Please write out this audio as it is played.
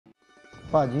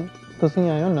ਭਾਜੀ ਤੁਸੀਂ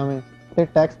ਆਏ ਹੋ ਨਵੇਂ ਤੇ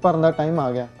ਟੈਕਸ ਭਰਨ ਦਾ ਟਾਈਮ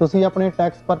ਆ ਗਿਆ। ਤੁਸੀਂ ਆਪਣੇ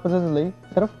ਟੈਕਸ ਪਰਪਸਸ ਲਈ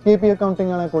ਸਿਰਫ KP ਅਕਾਊਂਟਿੰਗ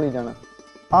ਵਾਲਿਆਂ ਕੋਲ ਹੀ ਜਾਣਾ।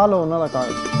 ਆ ਲਓ ਉਹਨਾਂ ਦਾ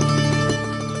card.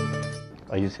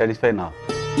 Are you satisfied now?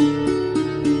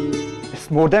 It's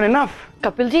more than enough.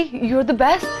 Kapil ji, you're the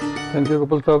best. Thank you,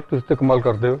 Kapil sahab. ਤੁਸੀਂ ਤੇ ਕਮਾਲ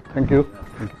ਕਰਦੇ ਹੋ। Thank you.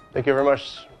 Thank you very much.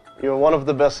 You're one of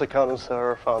the best accountants I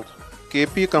ever found.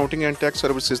 KP Accounting and Tax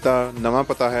Services ਦਾ ਨਵਾਂ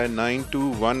ਪਤਾ ਹੈ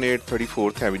 9218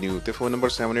 34th Avenue ਤੇ phone number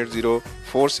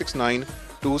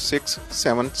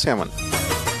 7804692677.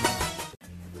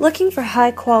 Looking for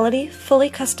high-quality, fully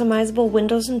customizable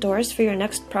windows and doors for your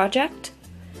next project?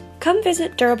 Come visit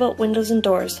Durabuilt Windows and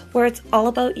Doors, where it's all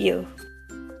about you.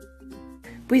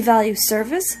 We value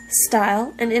service, style,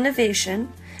 and innovation,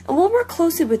 and we'll work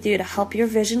closely with you to help your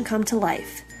vision come to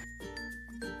life.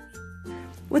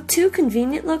 With 2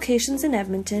 convenient locations in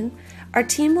Edmonton, our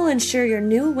team will ensure your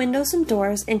new windows and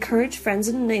doors encourage friends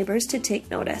and neighbors to take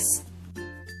notice.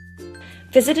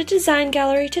 Visit a design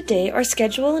gallery today or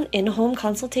schedule an in-home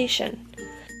consultation.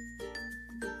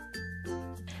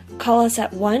 Call us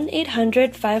at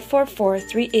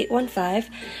 1-800-544-3815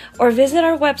 or visit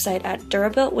our website at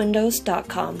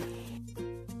durabuiltwindows.com.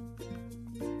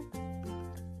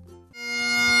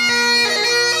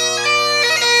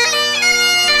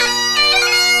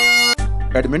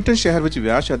 Edmonton ਸ਼ਹਿਰ ਵਿੱਚ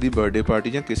ਵਿਆਹ ਸ਼ਾਦੀ birthday party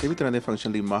ਜਾਂ ਕਿਸੇ ਵੀ ਤਰ੍ਹਾਂ ਦੇ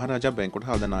function ਲਈ Maharaja banquet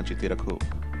ਹਾਲ ਦਾ ਨਾਂ ਚੇਤੇ ਰੱਖੋ,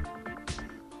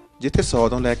 ਜਿੱਥੇ 100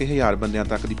 ਤੋਂ ਲੈ ਕੇ 1000 ਬੰਦਿਆਂ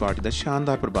ਤੱਕ ਦੀ ਪਾਰਟੀ ਦਾ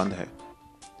ਸ਼ਾਨਦਾਰ ਪ੍ਰਬੰਧ ਹੈ।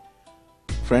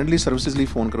 ਫ੍ਰੈਂਡਲੀ ਸਰਵਿਸਿਜ਼ ਲਈ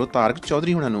ਫੋਨ ਕਰੋ ਤਾਰਕ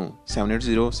ਚੌਧਰੀ ਹੁਣਾਂ ਨੂੰ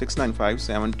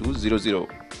 7806957200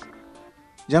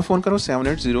 ਜਾਂ ਫੋਨ ਕਰੋ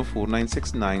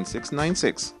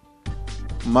 7804969696।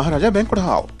 Maharaja banquet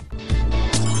hall.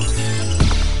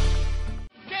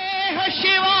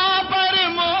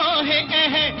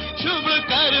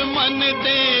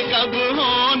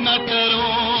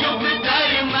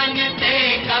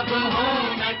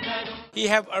 He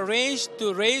have arranged to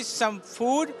raise some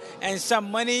food and some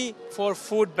money for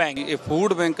food bank. ये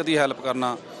food bank दी help करना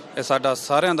ये साडा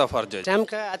सारियां दा फर्ज है। Sam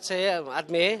का अच्छे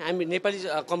आदमी है, हम नेपाली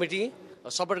community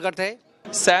support करते हैं।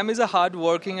 Sam is a hard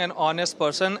working and honest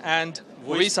person and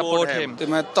we support him. ते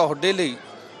मैं तोहडे ਲਈ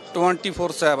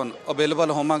 24/7 अवेलेबल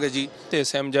होवांगे जी। ਤੇ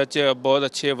ਸੈਮ ਜੱਜ ਬਹੁਤ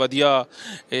ਅੱਛੇ ਵਧੀਆ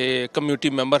ਕਮਿਊਨਿਟੀ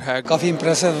ਮੈਂਬਰ ਹੈ। काफी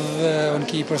impressive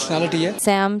उनकी personality है।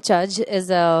 Sam Judge is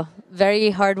a very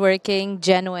hardworking,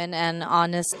 genuine and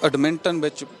honest. Edmonton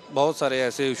ਵਿੱਚ ਬਹੁਤ ਸਾਰੇ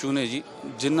ਐਸੇ ਇਸ਼ੂ ਨੇ ਜੀ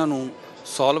ਜਿਨ੍ਹਾਂ ਨੂੰ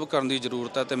ਸੋਲਵ ਕਰਨ ਦੀ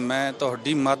ਜ਼ਰੂਰਤ ਹੈ ਤੇ ਮੈਂ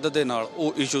ਤੁਹਾਡੀ ਮਦਦ ਦੇ ਨਾਲ ਉਹ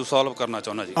ਇਸ਼ੂ ਸੋਲਵ ਕਰਨਾ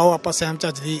ਚਾਹੁੰਦਾ ਜੀ। ਆਓ ਆਪਾਂ ਸੈਮ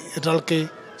ਜੱਜ ਦੀ ਰਲ ਕੇ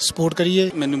ਸਪੋਰਟ ਕਰੀਏ।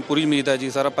 ਮੈਨੂੰ ਪੂਰੀ ਉਮੀਦ ਹੈ ਜੀ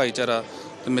ਸਾਰਾ ਭਾਈਚਾਰਾ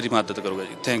ਤੇ ਮੇਰੀ ਮਦਦ ਕਰੂਗਾ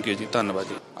ਜੀ। ਥੈਂਕ ਯੂ ਜੀ, ਧੰਨਵਾਦ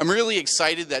ਜੀ। I'm really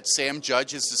excited that Sam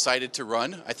Judge has decided to run.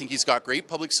 I think he's got great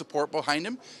public support behind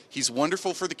him. He's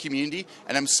wonderful for the community,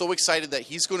 and I'm so excited that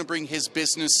he's going to bring his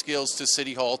business skills to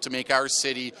City Hall to make our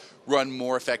city run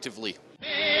more effectively.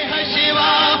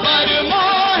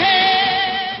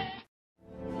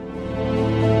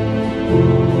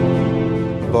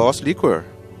 Boss liquor.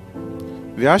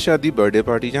 ਵਿਆਹ ਸ਼ਾਦੀ birthday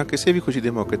party ਜਾਂ ਕਿਸੇ ਵੀ ਖੁਸ਼ੀ ਦੇ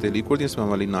ਮੌਕੇ ਤੇ liquor ਦੀਆਂ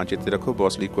ਸੇਵਾਵਾਂ ਲਈ ਨਾਂ ਚੇਤੇ ਰੱਖੋ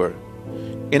ਬੌਸ ਲਿਕਵਰ।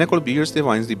 ਇਹਨਾਂ ਕੋਲ ਬੀਅਰਸ ਤੇ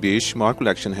ਵਾਈਨਸ ਦੀ ਬੇਸ਼ੁਮਾਰ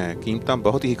ਕਲੈਕਸ਼ਨ ਹੈ, ਕੀਮਤਾਂ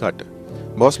ਬਹੁਤ ਹੀ ਘੱਟ।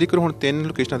 ਬੌਸ ਲਿਕਵਰ ਹੁਣ 3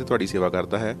 ਲੋਕੇਸ਼ਨਾਂ ਤੇ ਤੁਹਾਡੀ ਸੇਵਾ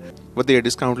ਕਰਦਾ ਹੈ। ਵਧੇਰੇ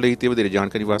ਡਿਸਕਾਊਂਟ ਲਈ ਤੇ ਵਧੇਰੇ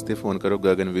ਜਾਣਕਾਰੀ ਵਾਸਤੇ ਫੋਨ ਕਰੋ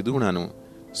ਗਗਨ ਵਿਧੂ ਹੁਣਾਂ ਨੂੰ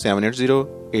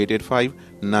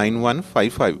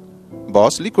 7808859155।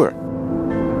 Boss liquor.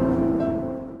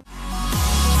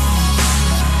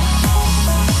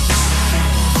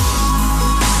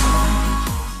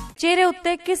 ਚਿਹਰੇ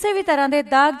ਉੱਤੇ ਕਿਸੇ ਵੀ ਤਰ੍ਹਾਂ ਦੇ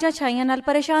ਦਾਗ ਜਾਂ ਛਾਈਆਂ ਨਾਲ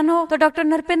ਪਰੇਸ਼ਾਨ ਹੋ ਤਾਂ ਡਾਕਟਰ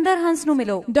ਨਰਪਿੰਦਰ ਹੰਸ ਨੂੰ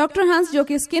ਮਿਲੋ। ਡਾਕਟਰ ਹੰਸ ਜੋ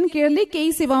ਕਿ ਸਕਿਨ ਕੇਅਰ ਲਈ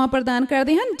ਕਈ ਸੇਵਾਵਾਂ ਪ੍ਰਦਾਨ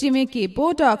ਕਰਦੇ ਹਨ, ਜਿਵੇਂ ਕਿ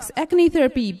Botox, ਐਕਨੀ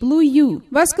therapy, blue you,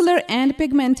 ਵਾਸਕੂਲਰ and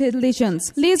ਪਿਗਮੈਂਟਡ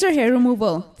ਲੀਜਨਸ, laser ਹੈयर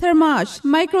removal, ਥਰਮਾਸ਼,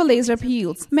 micro laser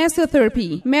peels, ਮੈਸੋਥੈਰੇਪੀ।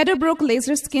 ਮੈਡੋਬਰੁਕ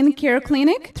laser skin care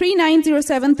clinic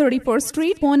 3907 34th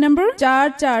street, phone number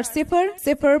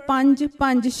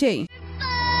 44000556।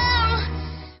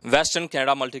 Western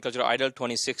Canada multiculture Idol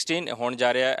 2016 ਹੋਣ ਜਾ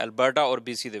ਰਿਹਾ ਹੈ ਐਲਬਰਟਾ ਔਰ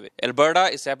BC ਦੇ ਵਿੱਚ। Alberta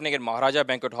is happening at Maharaja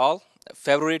Banquet Hall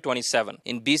February 27,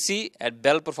 in BC at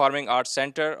Bell Performing Arts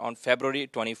Center on February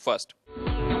 21st.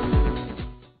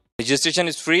 Registration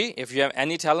is free. If you have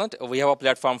any talent, we have a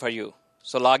platform for you.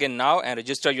 So log in now and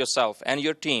register yourself and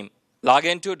your team. Log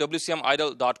in to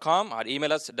wcmidol.com or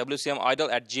email us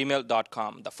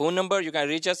wcmidol@gmail.com. The phone number you can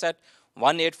reach us at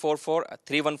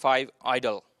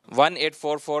 1-844-315-IDOL.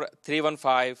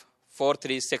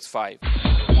 1-844-315-4365.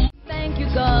 Thank you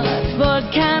God for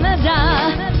Canada.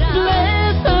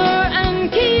 Bless her and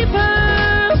keep her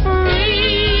free.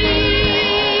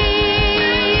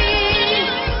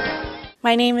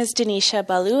 My name is Denisha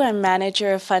Balu. I'm manager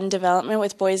of fund development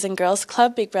with Boys and Girls Club,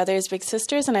 Big Brothers Big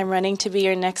Sisters, and I'm running to be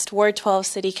your next Ward 12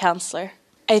 City Councillor.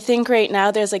 I think right now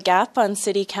there's a gap on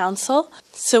City Council,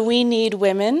 so we need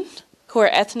women who are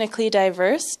ethnically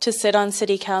diverse to sit on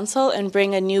City Council and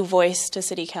bring a new voice to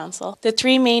City Council. The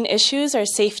three main issues are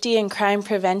safety and crime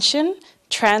prevention,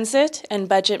 transit, and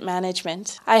budget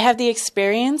management. I have the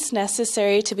experience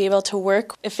necessary to be able to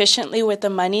work efficiently with the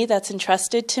money that's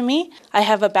entrusted to me. I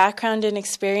have a background and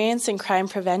experience in crime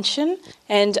prevention,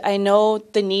 and I know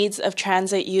the needs of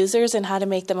transit users and how to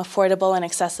make them affordable and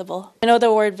accessible. I know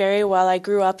the ward very well. I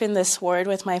grew up in this ward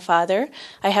with my father.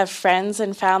 I have friends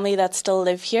and family that still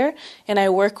live here, and I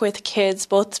work with kids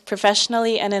both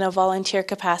professionally and in a volunteer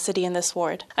capacity in this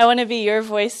ward. I want to be your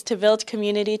voice to build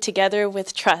community together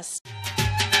with trust.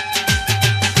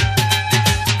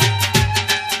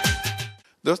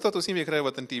 ਦੋਸਤੋ ਤੁਸੀਂ ਵੇਖ ਰਹੇ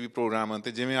ਵਤਨ TV programme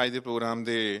ਤੇ ਜਿਵੇਂ ਅੱਜ ਦੇ programme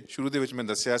ਦੇ ਸ਼ੁਰੂ ਦੇ ਵਿੱਚ ਮੈਂ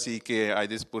ਦੱਸਿਆ ਸੀ ਕਿ ਅੱਜ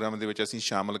ਦੇ ਇਸ ਪ੍ਰੋਗਰਾਮ ਦੇ ਵਿੱਚ ਅਸੀਂ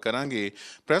ਸ਼ਾਮਲ ਕਰਾਂਗੇ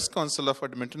ਪ੍ਰੈਸ ਕਾਉਂਸਲ ਆਫ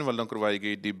ਐਡਮਿੰਟਨ ਵੱਲੋਂ ਕਰਵਾਈ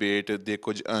ਗਈ ਡਿਬੇਟ ਦੇ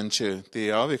ਕੁਝ ਅੰਸ਼ ਤੇ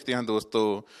ਆਓ ਵੇਖਦੇ ਹਾਂ ਦੋਸਤੋ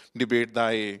ਡਿਬੇਟ ਦਾ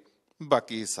ਇਹ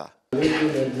ਬਾਕੀ ਹਿੱਸਾ lived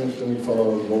in Edmonton for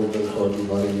more than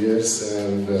 41 years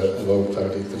and about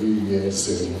 33 years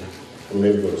in the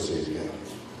neighbors area.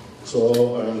 So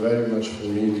I'm very much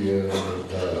familiar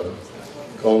with the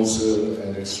council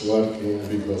and its working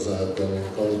because I've been in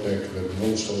contact with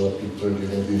most of the people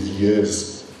during these years.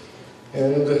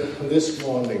 And this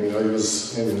morning I was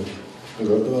in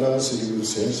Gurdwara Sri Guru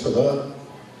Singh Sabha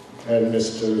and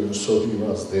Mr. Sohi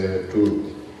was there too.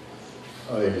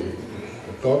 I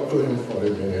talked to him for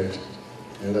a minute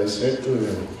and I said to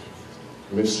him,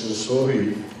 Mr. Sohi,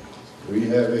 we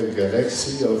have a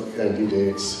galaxy of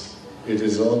candidates. It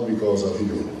is all because of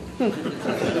you.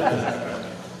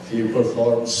 He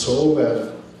performed so well,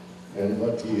 and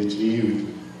what he achieved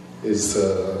is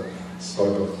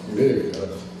sort of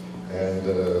miracle. And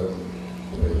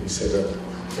he set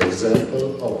an example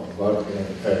of work and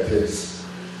ethics,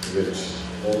 which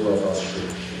all of us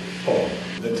should follow.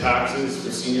 The taxes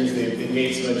for seniors, they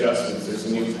made some adjustments. There's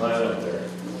a new plan out there.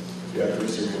 You have to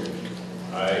research it.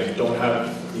 I don't have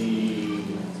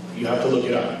you have to look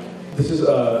it up. This is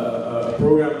a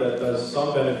program that does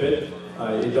some benefit.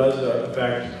 It does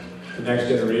affect the next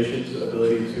generation's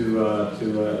ability to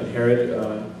inherit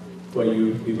what you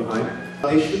leave behind.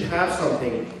 They should have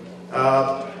something.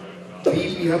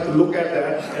 We have to look at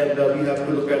that, and we have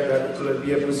to look at that so that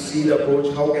we have to see the approach.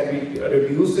 How can we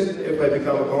reduce it if I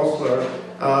become a councillor?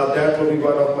 That will be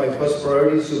one of my first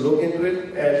priorities, to look into it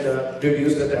and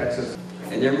reduce the taxes.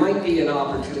 And there might be an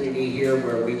opportunity here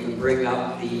where we can bring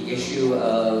up the issue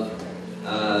of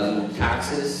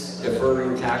taxes,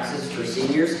 deferring taxes for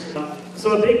seniors.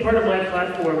 So a big part of my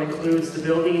platform includes the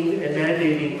building and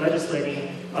mandating, legislating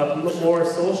more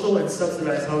social and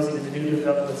subsidized housing in the new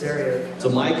developments area. So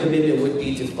my commitment would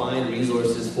be to find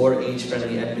resources for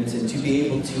age-friendly Edmonton to be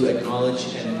able to acknowledge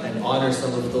and honor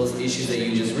some of those issues that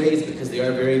you just raised, because they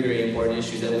are very, very important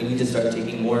issues that we need to start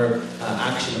taking more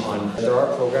action on. There are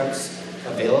programs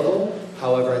available.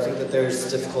 However, I think that there's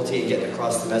difficulty in getting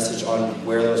across the message on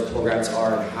where those programs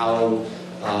are and how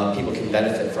people can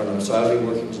benefit from them. So I'll be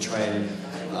working to try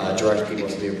and direct people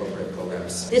to the appropriate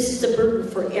programs. This is a burden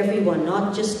for everyone,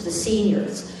 not just the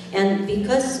seniors. And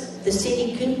because the city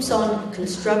keeps on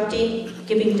constructing,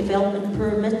 giving development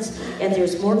permits, and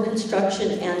there's more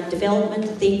construction and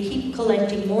development, they keep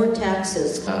collecting more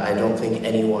taxes. I don't think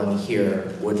anyone here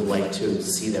would like to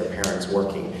see their parents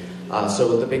working.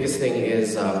 So the biggest thing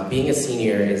is being a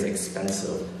senior is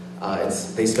expensive.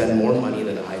 They spend more money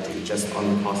than I do, just on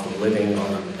the cost of living,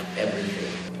 on everything.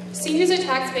 Seniors are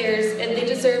taxpayers, and they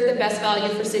deserve the best value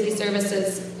for city services.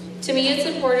 To me, it's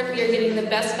important we are getting the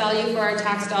best value for our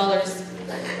tax dollars.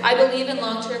 I believe in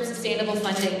long-term sustainable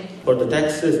funding. For the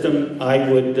tax system, I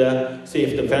would say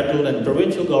if the federal and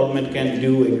provincial government can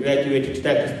do a graduated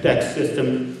tax system,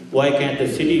 why can't the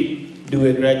city do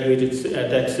a graduated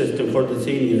tax system for the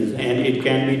seniors? And it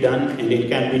can be done, and it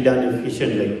can be done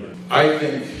efficiently. I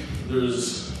think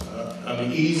there's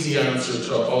an easy answer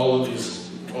to all of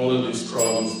these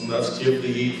problems, and that's give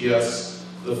the EPS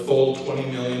the full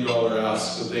 $20 million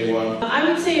ask that they want. I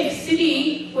would say if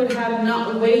city would have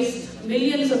not waste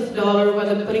millions of dollars,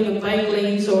 whether putting up bike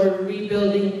lanes or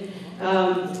rebuilding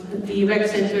the rec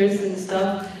centers and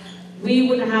stuff, we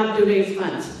wouldn't have to raise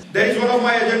funds. That is one of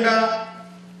my agenda,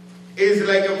 is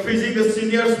like freezing the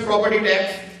seniors' property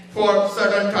tax for a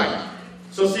certain time,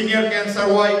 so senior can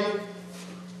survive.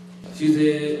 She's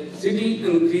a city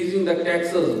increasing the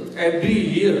taxes every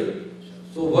year.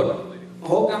 So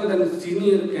how come the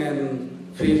senior can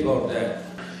face about that?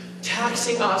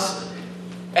 Taxing us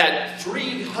at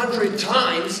 300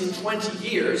 times in 20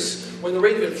 years, when the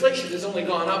rate of inflation has only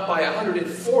gone up by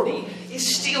 140,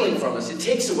 is stealing from us. It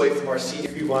takes away from our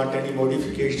seniors. If you want any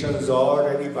modifications or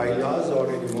any bylaws or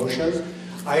any motions,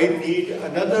 I need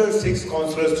another 6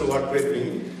 councillors to work with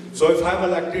me. So if I'm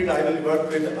elected, I will work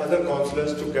with other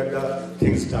councillors to get the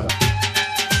things done.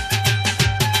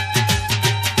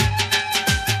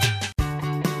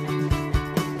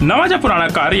 ਨਵਾਂ ਜਾਂ ਪੁਰਾਣਾ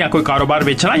ਘਰ ਜਾਂ ਕੋਈ ਕਾਰੋਬਾਰ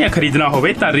ਵੇਚਣਾ ਜਾਂ ਖਰੀਦਣਾ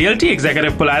ਹੋਵੇ ਤਾਂ ਰੀਅਲਟੀ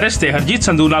ਐਗਜ਼ੀਕਿਊਟਿਵ ਪੋਲਾਰਿਸ ਤੇ ਹਰਜੀਤ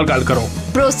ਸੰਧੂ ਨਾਲ ਗੱਲ ਕਰੋ।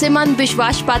 ਭਰੋਸੇਮੰਦ,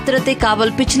 ਵਿਸ਼ਵਾਸ ਪਾਤਰ ਅਤੇ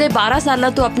ਕਾਬਲ ਪਿਛਲੇ 12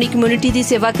 ਸਾਲਾਂ ਤੋਂ ਆਪਣੀ ਕਮਿਊਨਿਟੀ ਦੀ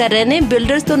ਸੇਵਾ ਕਰ ਰਹੇ ਨੇ।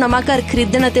 ਬਿਲਡਰਸ ਤੋਂ ਨਵਾਂ ਘਰ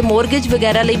ਖਰੀਦਣ ਅਤੇ ਮੋਰਗੇਜ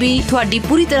ਵਗੈਰਾ ਲਈ ਵੀ ਤੁਹਾਡੀ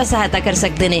ਪੂਰੀ ਤਰ੍ਹਾਂ ਸਹਾਇਤਾ ਕਰ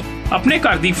ਸਕਦੇ ਨੇ। ਆਪਣੇ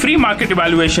ਘਰ ਦੀ ਫ੍ਰੀ ਮਾਰਕੀਟ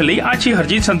ਇਵੈਲੂਏਸ਼ਨ ਲਈ ਅੱਜ ਹੀ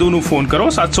ਹਰਜੀਤ ਸੰਧੂ ਨੂੰ ਫੋਨ ਕਰੋ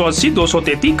 780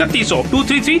 233 3100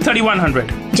 233 3100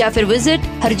 ਜਾਂ ਫਿਰ ਵਿਜ਼ਿਟ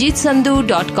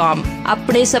harjeetsandhu.com।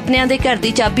 ਆਪਣੇ ਸੁਪਨਿਆਂ ਦੇ ਘਰ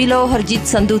ਦੀ ਚਾਬੀ ਲਓ ਹਰਜੀਤ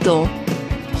ਸੰਧੂ ਤੋਂ।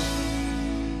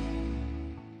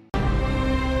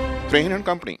 Train and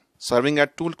Company, serving at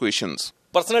two locations.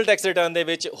 Personal tax return ਦੇ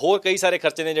ਵਿੱਚ ਹੋਰ ਕਈ ਸਾਰੇ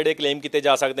ਖਰਚੇ ਨੇ ਜਿਹੜੇ ਕਲੇਮ ਕੀਤੇ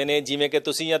ਜਾ ਸਕਦੇ ਨੇ, ਜਿਵੇਂ ਕਿ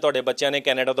ਤੁਸੀਂ ਜਾਂ ਤੁਹਾਡੇ ਬੱਚਿਆਂ ਨੇ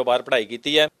ਕੈਨੇਡਾ ਤੋਂ ਬਾਹਰ ਪੜ੍ਹਾਈ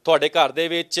ਕੀਤੀ ਹੈ, ਤੁਹਾਡੇ ਘਰ ਦੇ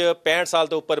ਵਿੱਚ 65 ਸਾਲ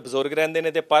ਤੋਂ ਉੱਪਰ ਬਜ਼ੁਰਗ ਰਹਿੰਦੇ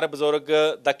ਨੇ ਤੇ ਪਰ ਬਜ਼ੁਰਗ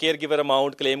ਦਾ ਕੇਅਰ ਗਿਵਰ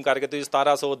ਅਮਾਊਂਟ ਕਲੇਮ ਕਰਕੇ ਤੁਸੀਂ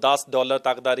 $1710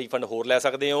 ਤੱਕ ਦਾ ਰੀਫੰਡ ਹੋਰ ਲੈ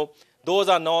ਸਕਦੇ ਹੋ।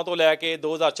 2009 ਤੋਂ ਲੈ ਕੇ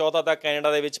 2014 ਤੱਕ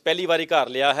ਕੈਨੇਡਾ ਦੇ ਵਿੱਚ ਪਹਿਲੀ ਵਾਰੀ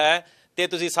ਘਰ ਲਿਆ ਹੈ ਤੇ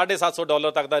ਤੁਸੀਂ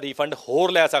 $750 ਤੱਕ ਦਾ ਰੀਫੰਡ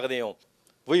ਹੋਰ ਲੈ ਸਕਦੇ ਹੋ।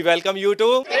 We welcome you to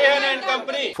Train and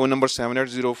Company. Phone number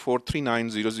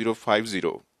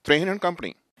 780-439-0050. Train and Company.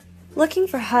 Looking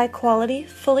for high-quality,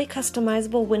 fully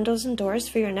customizable windows and doors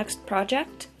for your next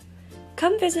project?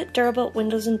 Come visit Durabuilt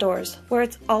Windows and Doors, where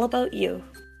it's all about you.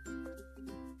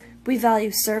 We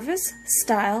value service,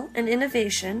 style, and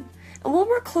innovation, and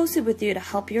we'll work closely with you to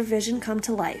help your vision come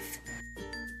to life.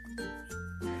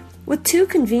 With 2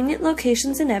 convenient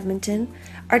locations in Edmonton,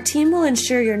 our team will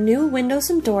ensure your new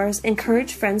windows and doors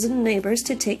encourage friends and neighbors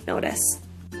to take notice.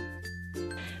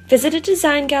 Visit a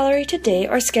design gallery today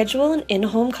or schedule an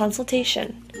in-home consultation.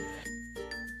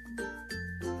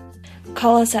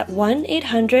 Call us at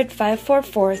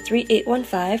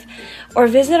 1-800-544-3815 or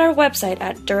visit our website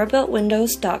at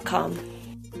durabuiltwindows.com.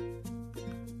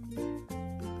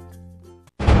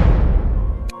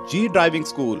 G Driving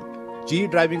School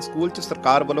ਚ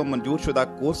ਸਰਕਾਰ ਵੱਲੋਂ ਮਨਜ਼ੂਰਸ਼ੁਦਾ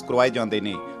course ਕਰਵਾਏ ਜਾਂਦੇ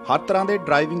ਨੇ। ਹਰ ਤਰ੍ਹਾਂ ਦੇ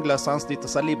driving licence ਦੀ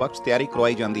ਤਸੱਲੀ ਬਖਸ਼ ਤਿਆਰੀ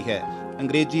ਕਰਵਾਈ ਜਾਂਦੀ ਹੈ।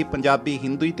 ਅੰਗਰੇਜ਼ੀ, ਪੰਜਾਬੀ,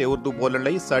 ਹਿੰਦੀ ਤੇ ਉਰਦੂ ਬੋਲਣ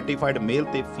ਲਈ ਸਰਟੀਫਾਈਡ ਮੇਲ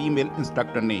ਤੇ ਫੀਮੇਲ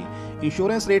ਇੰਸਟ੍ਰਕਟਰ ਨੇ।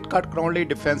 ਇੰਸ਼ੋਰੈਂਸ ਰੇਟ ਘੱਟ ਕਰਾਉਣ ਲਈ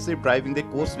ਡਿਫੈਂਸਿਵ ਡਰਾਈਵਿੰਗ ਦੇ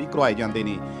ਕੋਰਸ ਵੀ ਕਰਵਾਏ ਜਾਂਦੇ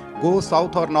ਨੇ। ਗੋ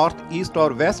ਸਾਊਥ ਔਰ ਨਾਰਥ, ਈਸਟ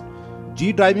ਔਰ West, G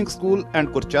Driving School and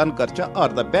Kurchan Karcha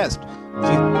are the best.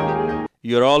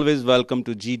 You're always welcome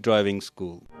to G Driving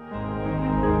School.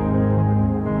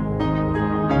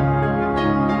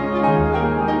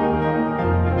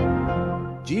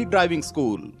 G Driving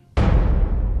School.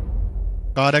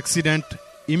 Car accident,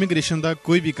 immigration ਦਾ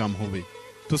ਕੋਈ ਵੀ ਕੰਮ ਹੋਵੇ,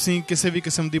 ਤੁਸੀਂ ਕਿਸੇ ਵੀ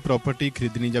ਕਿਸਮ ਦੀ ਪ੍ਰਾਪਰਟੀ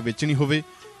ਖਰੀਦਣੀ ਜਾਂ ਵੇਚਣੀ ਹੋਵੇ,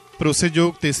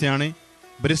 ਭਰੋਸੇਯੋਗ ਤੇ ਸਿਆਣੇ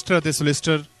ਬੈਰਿਸਟਰ ਅਤੇ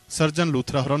ਸੋਲਿਸਿਟਰ ਸਰਜਨ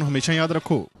ਲੂਥਰਾ ਹੋਰਾਂ ਨੂੰ ਹਮੇਸ਼ਾ ਯਾਦ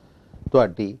ਰੱਖੋ।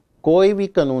 ਤੁਹਾਡੀ ਕੋਈ ਵੀ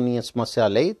ਕਾਨੂੰਨੀ ਸਮੱਸਿਆ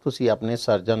ਲਈ ਤੁਸੀਂ ਆਪਣੇ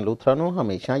ਸਰਜਨ ਲੂਥਰਾ ਨੂੰ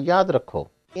ਹਮੇਸ਼ਾ ਯਾਦ ਰੱਖੋ।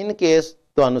 ਇਨ ਕੇਸ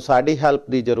ਤੁਹਾਨੂੰ ਸਾਡੀ ਹੈਲਪ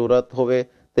ਦੀ ਜ਼ਰੂਰਤ ਹੋਵੇ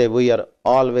ਤੇ ਵੀ R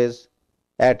always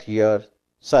at your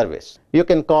service. You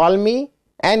can call me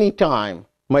any time.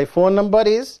 My phone number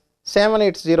is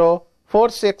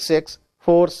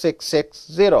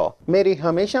 780-466-4660। ਮੇਰੀ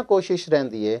ਹਮੇਸ਼ਾ ਕੋਸ਼ਿਸ਼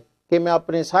ਰਹਿੰਦੀ ਹੈ ਕਿ ਮੈਂ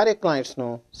ਆਪਣੇ ਸਾਰੇ ਕਲਾਇੰਟਸ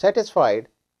ਨੂੰ ਸੈਟੀਸਫਾਈਡ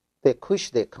ਤੇ ਖੁਸ਼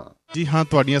ਦੇਖਾਂ। ਜੀ ਹਾਂ,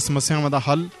 ਤੁਹਾਡੀਆਂ ਸਮੱਸਿਆਵਾਂ ਦਾ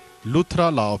ਹੱਲ ਲੂਥਰਾ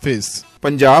ਲਾ office.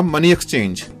 Punjab money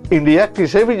exchange. India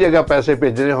ਕਿਸੇ ਵੀ ਜਗ੍ਹਾ ਪੈਸੇ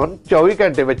ਭੇਜਣੇ ਹੋਣ 24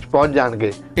 ਘੰਟੇ ਵਿੱਚ ਪਹੁੰਚ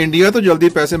ਜਾਣਗੇ। ਇੰਡੀਆ ਤੋਂ ਜਲਦੀ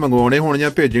ਪੈਸੇ ਮੰਗਵਾਉਣੇ ਹੋਣ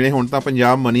ਜਾਂ ਭੇਜਣੇ ਹੋਣ ਤਾਂ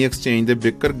ਪੰਜਾਬ ਮਨੀ ਐਕਸਚੇਂਜ ਦੇ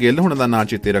ਬਿਕਰ ਗਿੱਲ ਹੋਣ ਦਾ ਨਾਂ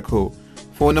ਚੇਤੇ ਰੱਖੋ।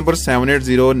 Phone number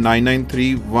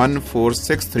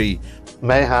 7809931463।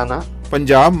 ਮੈਂ ਹਾਂ ਨਾ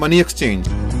ਪੰਜਾਬ ਮਨੀ ਐਕਸਚੇਂਜ।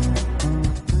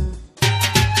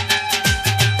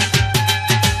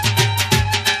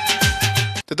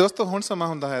 ਤੇ ਦੋਸਤੋ, ਹੁਣ ਸਮਾਂ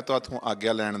ਹੁੰਦਾ ਹੈ ਤੁਹਾਥੋਂ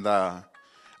ਆਗਿਆ ਲੈਣ ਦਾ।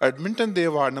 ਐਡਮਿੰਟਨ ਦੇ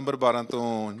ਵਾਰਡ ਨੰਬਰ 12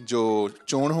 ਤੋਂ ਜੋ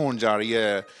ਚੋਣ ਹੋਣ ਜਾ ਰਹੀ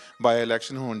ਹੈ, ਬਾਈ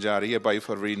ਇਲੈਕਸ਼ਨ ਹੋਣ ਜਾ ਰਹੀ ਹੈ 22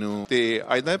 ਫਰਵਰੀ ਨੂੰ, ਤੇ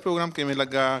ਅੱਜ ਦਾ ਇਹ ਪ੍ਰੋਗਰਾਮ ਕਿਵੇਂ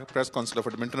ਲੱਗਾ, ਪ੍ਰੈਸ ਕਾਉਂਸਲ ਆਫ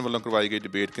ਐਡਮਿੰਟਨ ਵੱਲੋਂ ਕਰਵਾਈ ਗਈ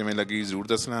ਡਿਬੇਟ ਕਿਵੇਂ ਲੱਗੀ, ਜ਼ਰੂਰ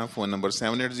ਦੱਸਣਾ। ਫੋਨ ਨੰਬਰ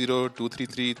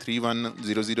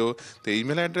 7802333100 ਤੇ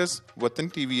ਈਮੇਲ ਐਡਰੈਸ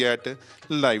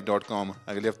watantv@live.com।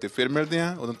 ਅਗਲੇ ਹਫਤੇ ਫਿਰ ਮਿਲਦੇ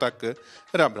ਹਾਂ, ਉਦੋਂ ਤੱਕ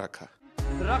ਰੱਬ ਰਾਖਾ।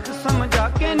 ਰੱਖ ਸਮਝਾ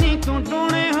ਕੇ ਨੀ ਤੂੰ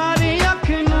ਟੂਣੇ ਹਾਰੀ ਅੱਖ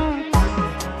ਨੂੰ,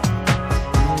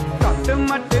 ਘੱਟ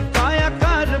ਮਟਕਾਇਆ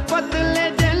ਕਰ ਪਤਲੇ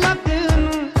ਜੇ ਲੱਕ ਨੂੰ।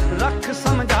 ਰੱਖ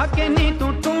ਸਮਝਾ ਕੇ ਨੀ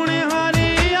ਤੂੰ ਟੂਣੇ ਹਾਰੀ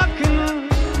ਅੱਖ ਨੂੰ,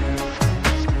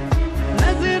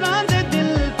 ਨਜ਼ਰਾਂ ਦੇ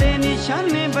ਦਿਲ ਤੇ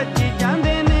ਨਿਸ਼ਾਨੇ ਬੱਜੀ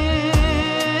ਜਾਂਦੇ ਨੇ।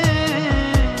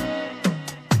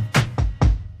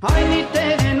 ਹਾਏ ਨੀ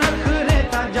ਤੇਰੇ ਨਖਰੇ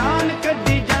ਤਾਂ ਜਾਨ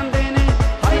ਕੱਢੀ ਜਾਂਦੇ ਨੇ,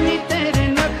 ਹਾਏ ਨੀ ਤੇਰੇ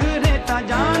ਨਖਰੇ ਤਾਂ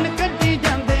ਜਾਨ ਕੱਢੀ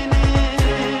ਜਾਂਦੇ ਨੇ।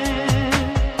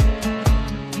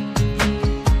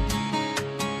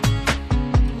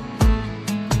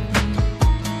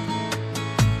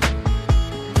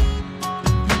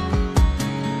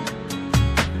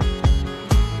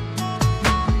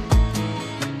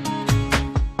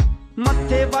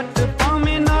 ਮੱਥੇ ਵੱਟ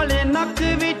ਪਾਵੇਂ ਨਾਲੇ ਨੱਕ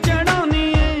ਵੀ ਚੜਾਉਣੀ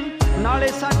ਏ, ਨਾਲੇ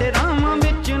ਸਾਡੇ